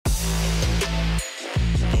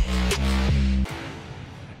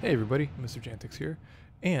Hey everybody, Mr. Jantix here,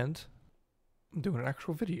 and I'm doing an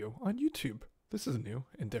actual video on YouTube. This is new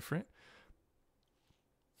and different.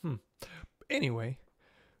 Anyway,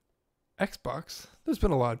 Xbox, there's been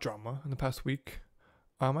a lot of drama in the past week.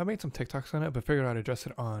 I made some TikToks on it, but figured I'd address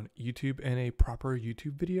it on YouTube in a proper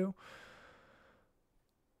YouTube video.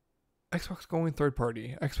 Xbox going third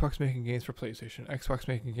party, Xbox making games for PlayStation, Xbox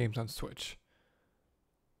making games on Switch.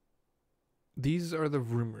 These are the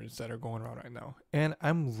rumors that are going around right now. And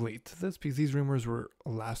I'm late to this because these rumors were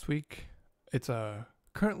last week. It's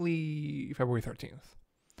currently February 13th.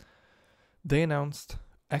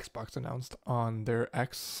 Xbox announced on their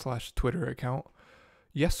X/Twitter account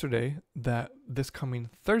yesterday that this coming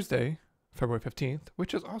Thursday, February 15th,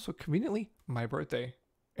 which is also conveniently my birthday,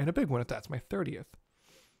 and a big one at that, it's my 30th.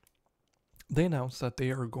 They announced that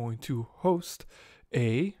they are going to host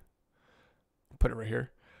put it right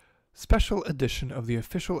here, special edition of the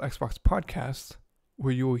official Xbox podcast,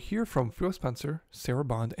 where you will hear from Phil Spencer, Sarah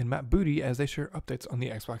Bond, and Matt Booty as they share updates on the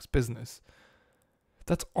Xbox business.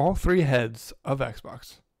 That's all three heads of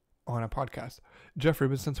Xbox on a podcast. Jeff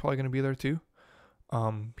Rubenson's probably going to be there too.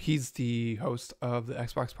 He's the host of the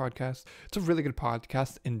Xbox podcast. It's a really good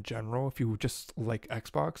podcast in general. If you just like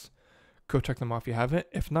Xbox, go check them out if you haven't.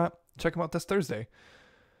 If not, check them out this Thursday.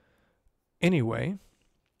 Anyway,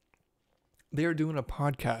 they are doing a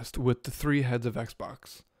podcast with the three heads of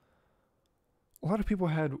Xbox. A lot of people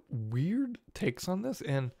had weird takes on this,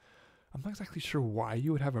 and I'm not exactly sure why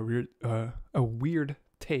you would have a weird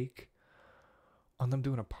take on them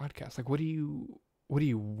doing a podcast. Like, what do you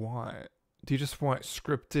want? Do you just want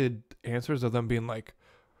scripted answers of them being like,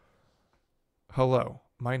 "Hello,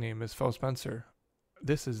 my name is Phil Spencer.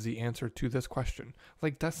 This is the answer to this question."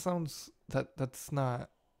 Like, that sounds that's not.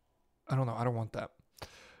 I don't know. I don't want that.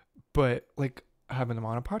 But like having them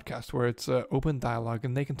on a podcast where it's an open dialogue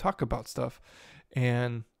and they can talk about stuff,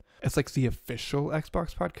 and it's like the official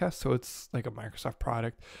Xbox podcast, so it's like a Microsoft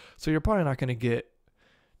product, so you're probably not going to get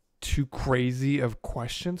too crazy of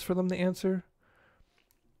questions for them to answer,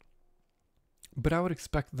 but I would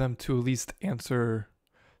expect them to at least answer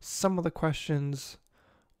some of the questions.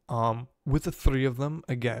 With the three of them,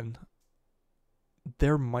 again,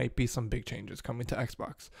 there might be some big changes coming to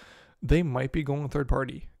Xbox. They might be going third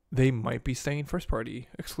party. They might be staying first party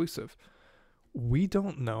exclusive. We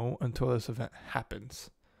don't know until this event happens.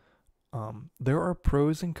 There are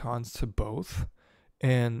pros and cons to both,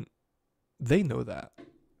 and they know that.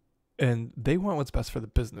 And they want what's best for the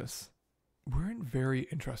business. We're in very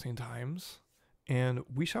interesting times, and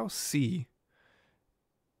we shall see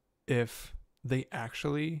if they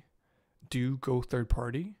actually do go third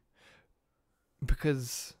party.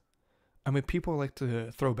 Because, I mean, people like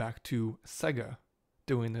to throw back to Sega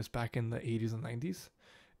doing this back in the 80s and 90s.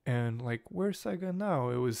 And like, where's Sega now?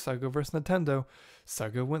 It was Sega versus Nintendo.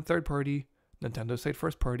 Sega went third party. Nintendo stayed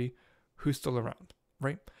first party. Who's still around,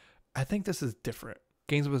 right? I think this is different.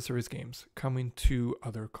 Games with Service games coming to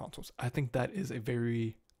other consoles. I think that is a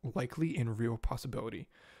very likely and real possibility.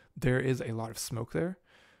 There is a lot of smoke there.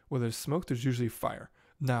 Where there's smoke, there's usually fire.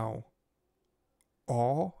 Now,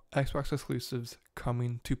 all Xbox exclusives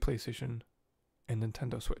coming to PlayStation and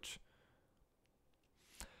Nintendo Switch.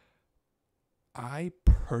 I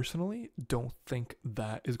personally don't think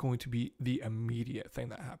that is going to be the immediate thing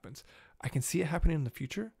that happens. I can see it happening in the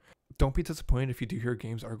future. Don't be disappointed if you do hear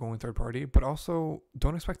games are going third party, but also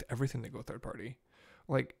don't expect everything to go third party.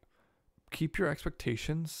 Like, keep your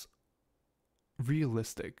expectations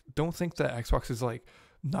realistic. Don't think that Xbox is like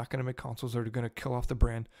not going to make consoles that are going to kill off the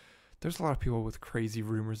brand. There's a lot of people with crazy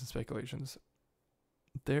rumors and speculations.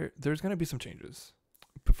 There's going to be some changes,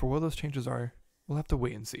 but for what those changes are, we'll have to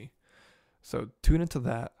wait and see. So tune into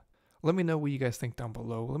that. Let me know what you guys think down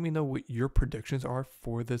below. Let me know what your predictions are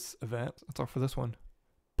for this event. That's all for this one.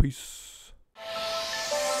 Peace.